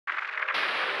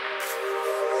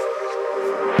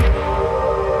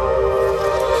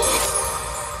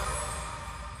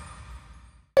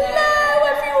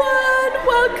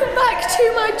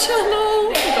to my channel.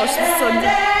 Oh my gosh, the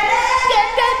sun.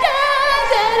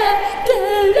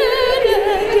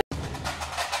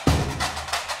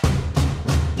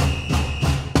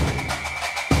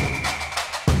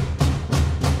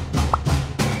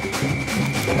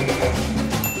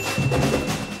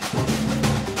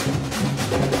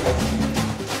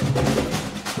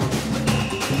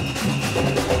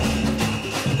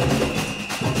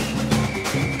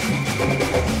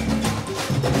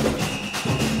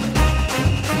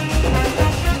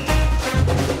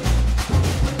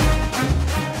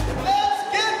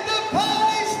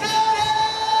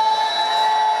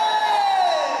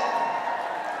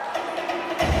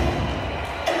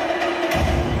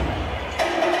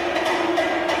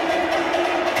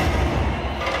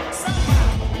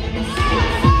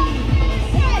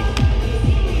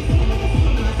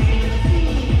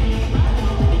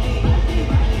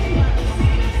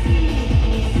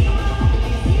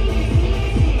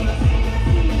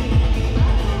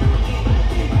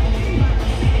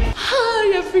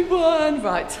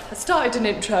 Right, I started an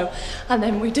intro and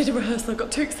then we did a rehearsal. I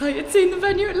got too excited seeing the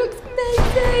venue, it looks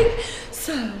amazing.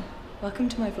 So, welcome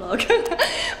to my vlog.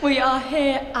 We are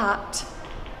here at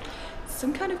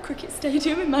some kind of cricket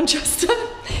stadium in Manchester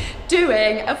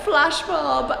doing a flash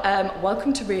mob.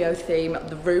 Welcome to Rio theme.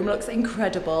 The room looks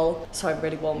incredible. Sorry, I'm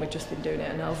really warm, we've just been doing it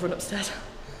and now I've run upstairs.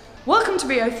 Welcome to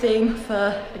Rio theme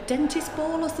for a dentist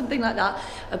ball or something like that.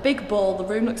 A big ball, the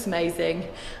room looks amazing,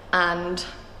 and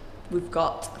we've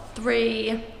got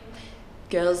 3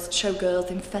 girls, showgirls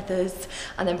in feathers,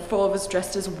 and then 4 of us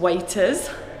dressed as waiters.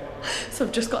 So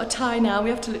I've just got a tie now. We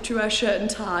have to literally wear a shirt and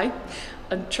tie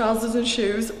and trousers and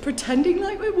shoes, pretending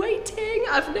like we're waiting.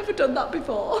 I've never done that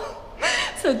before.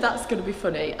 So that's gonna be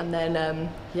funny. And then,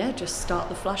 yeah, just start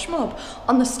the flash mob.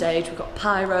 On the stage, we've got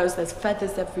pyros, there's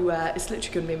feathers everywhere. It's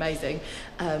literally gonna be amazing.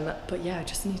 But yeah, I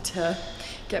just need to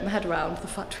get my head around the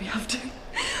fact we have to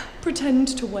pretend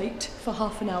to wait for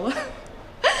half an hour.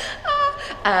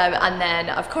 And then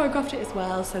I've choreographed it as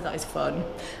well, so that is fun.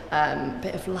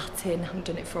 Bit of Latin, haven't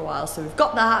done it for a while, so we've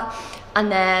got that.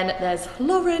 And then there's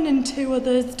Lauren and 2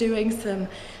 others doing some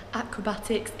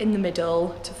acrobatics in the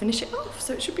middle to finish it off.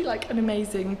 So it should be like an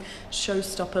amazing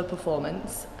showstopper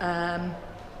performance. Yeah,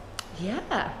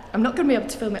 I'm not going to be able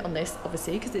to film it on this,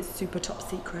 obviously, because it's super top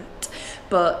secret.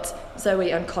 But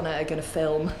Zoe and Connor are going to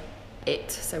film it,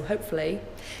 so hopefully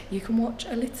you can watch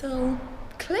a little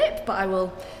clip, but I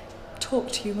will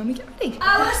talk to you when we get ready.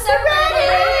 Oh, we're so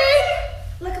ready!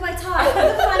 Look at my tie. Look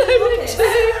at my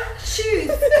pockets.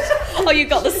 Shoes. Oh, you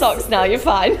got the socks now, you're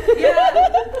fine. Yeah.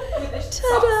 With the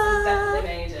socks, we've definitely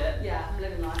made it. Yeah, I'm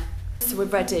living life. So we're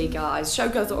ready, guys.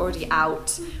 Showgirls are already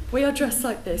out. We are dressed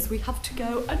like this. We have to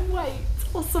go and wait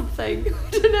or something. I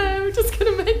don't know, we're just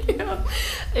gonna make it up.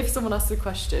 If someone asks a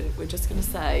question, we're just gonna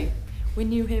say, we're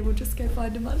new here, we'll just go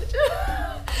find a manager.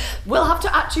 We'll have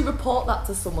to actually report that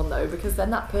to someone though, because then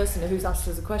that person who's asked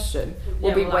us a question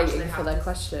will be waiting for their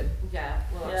question. Yeah,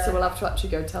 So we'll have to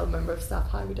actually go tell a member of staff,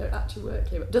 hi, we don't actually work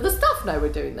here. Do the staff know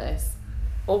we're doing this?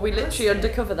 Or we literally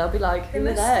undercover, they'll be like, who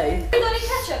are they? You got any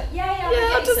ketchup?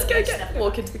 Yeah, I'll just go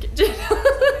walk into the kitchen.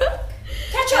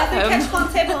 Ketchup, ketchup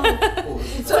on table.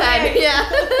 10, yeah.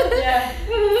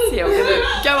 So yeah, we're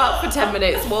gonna go out for 10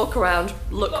 minutes, walk around,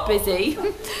 look busy,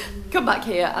 come back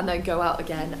here and then go out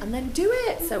again and then do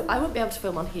it. So I won't be able to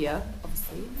film on here,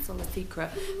 obviously, it's on a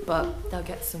secret, but they'll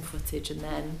get some footage and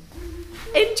then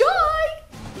enjoy!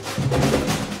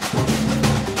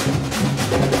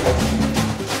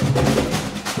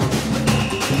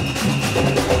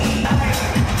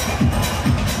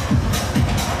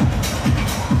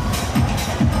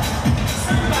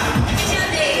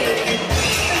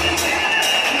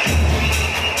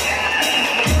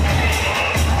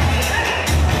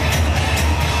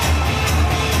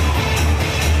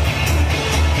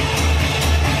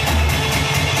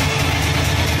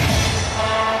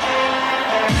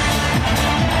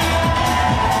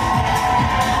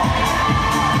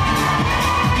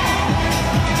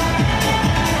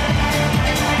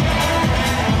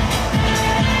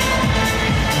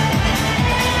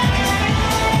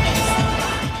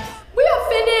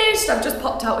 I've just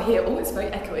popped out here. Oh, it's very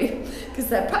echoey because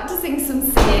they're practicing some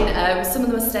singing. Some of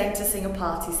them are staying to sing a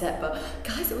party set, but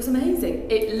guys, it was amazing.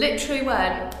 It literally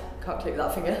went, can't click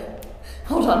that finger,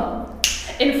 hold on,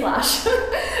 in flash.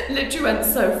 Literally went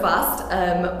so fast.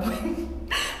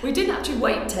 We didn't actually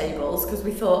wait tables because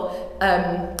we thought,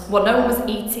 well, no one was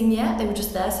eating yet, they were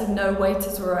just there, so no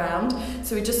waiters were around.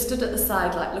 So we just stood at the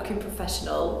side, like looking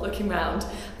professional, looking round.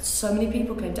 So many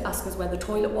people came to ask us where the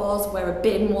toilet was, where a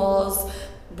bin was,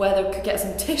 where they could get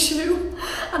some tissue.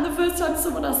 And the first time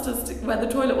someone asked us where the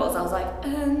toilet was, I was like,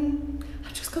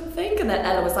 I just just couldn't think. And then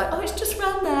Ella was like, oh, it's just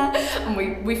round there.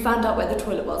 And we found out where the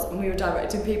toilet was, and we were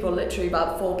directing people. Literally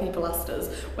about 4 people asked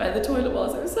us where the toilet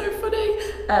was. It was so funny.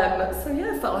 So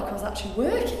yeah, I felt like I was actually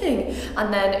working.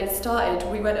 And then it started,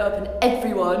 we went up and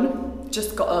everyone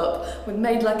just got up. We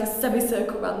made like a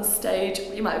semicircle around the stage,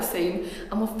 you might have seen,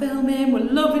 and we're filming,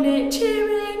 we're loving it,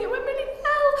 cheering, it went really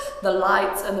well. The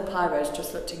lights and the pyros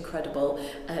just looked incredible.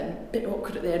 Bit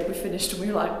awkward at the end, we finished and we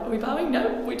were like, are we bowing?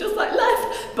 No, we just like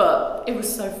left. But it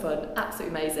was so fun,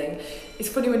 absolutely amazing. It's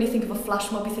funny when you think of a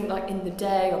flash mob, you think like in the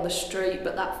day, on the street,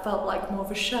 but that felt like more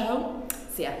of a show.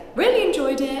 So yeah, really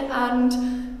enjoyed it,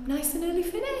 and nice and early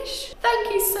finish.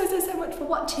 Thank you so much for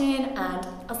watching, and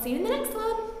I'll see you in the next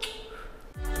one.